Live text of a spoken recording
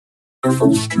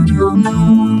FL Studio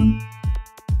Code.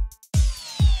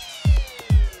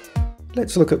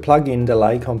 Let's look at plug-in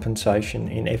delay compensation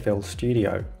in FL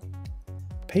Studio.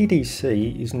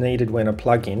 PDC is needed when a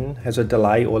plugin has a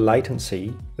delay or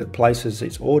latency that places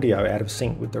its audio out of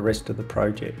sync with the rest of the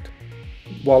project.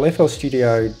 While FL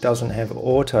Studio doesn't have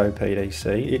auto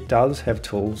PDC, it does have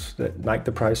tools that make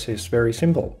the process very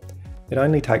simple. It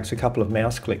only takes a couple of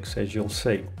mouse clicks, as you'll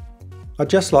see. I'd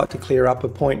just like to clear up a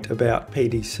point about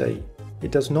PDC. It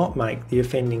does not make the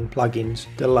offending plugin's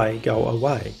delay go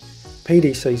away.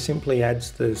 PDC simply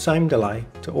adds the same delay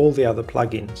to all the other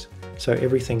plugins, so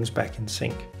everything's back in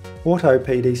sync. Auto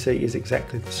PDC is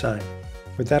exactly the same.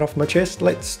 With that off my chest,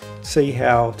 let's see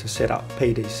how to set up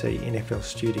PDC in FL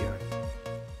Studio.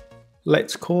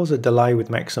 Let's cause a delay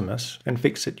with Maximus and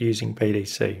fix it using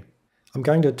PDC. I'm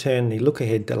going to turn the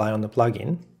look-ahead delay on the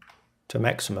plugin to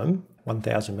maximum,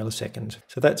 1000 milliseconds.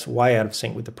 So that's way out of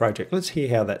sync with the project. Let's hear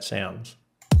how that sounds.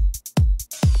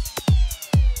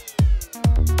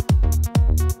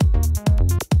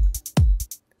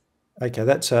 Okay,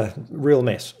 that's a real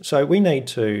mess. So we need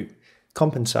to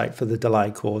compensate for the delay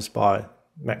caused by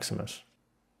Maximus.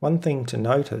 One thing to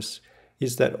notice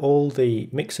is that all the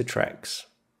mixer tracks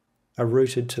are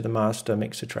routed to the master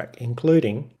mixer track,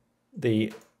 including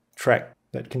the track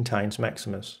that contains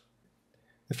Maximus.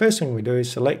 The first thing we do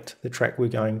is select the track we're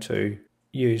going to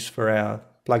use for our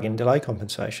plugin delay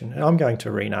compensation. And I'm going to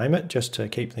rename it just to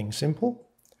keep things simple.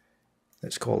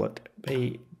 Let's call it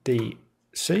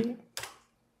PDC.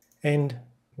 And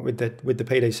with the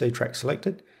PDC track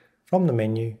selected, from the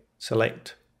menu,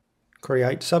 select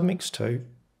Create Submix to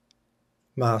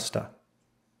Master.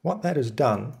 What that has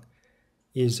done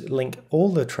is link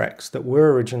all the tracks that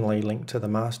were originally linked to the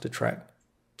master track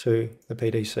to the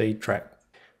PDC track.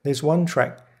 There's one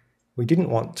track we didn't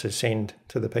want to send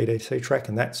to the PDC track,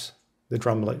 and that's the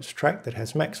drum loops track that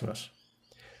has Maximus.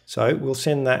 So we'll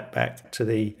send that back to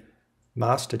the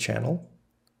master channel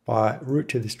by route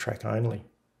to this track only.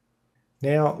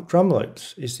 Now, drum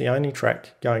loops is the only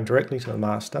track going directly to the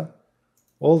master.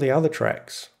 All the other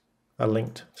tracks are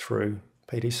linked through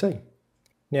PDC.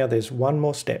 Now there's one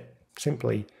more step.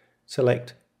 Simply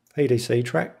select PDC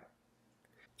track.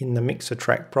 In the mixer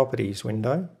track properties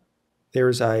window, there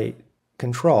is a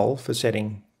control for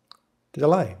setting the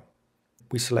delay.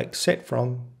 We select set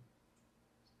from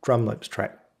drum loops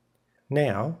track.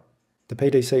 Now, the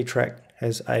PDC track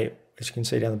has a, as you can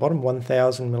see down the bottom,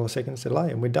 1000 milliseconds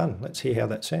delay, and we're done. Let's hear how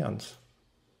that sounds.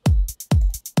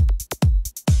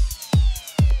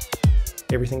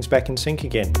 Everything's back in sync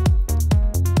again.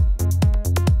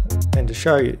 And to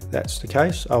show you that's the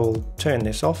case, I will turn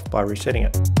this off by resetting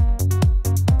it.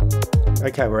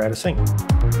 Okay, we're out of sync.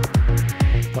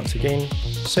 Once again,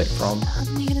 set from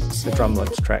the drum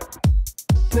loops track.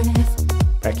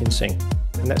 Back in sync.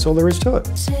 And that's all there is to it.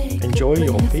 Enjoy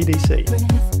your PDC.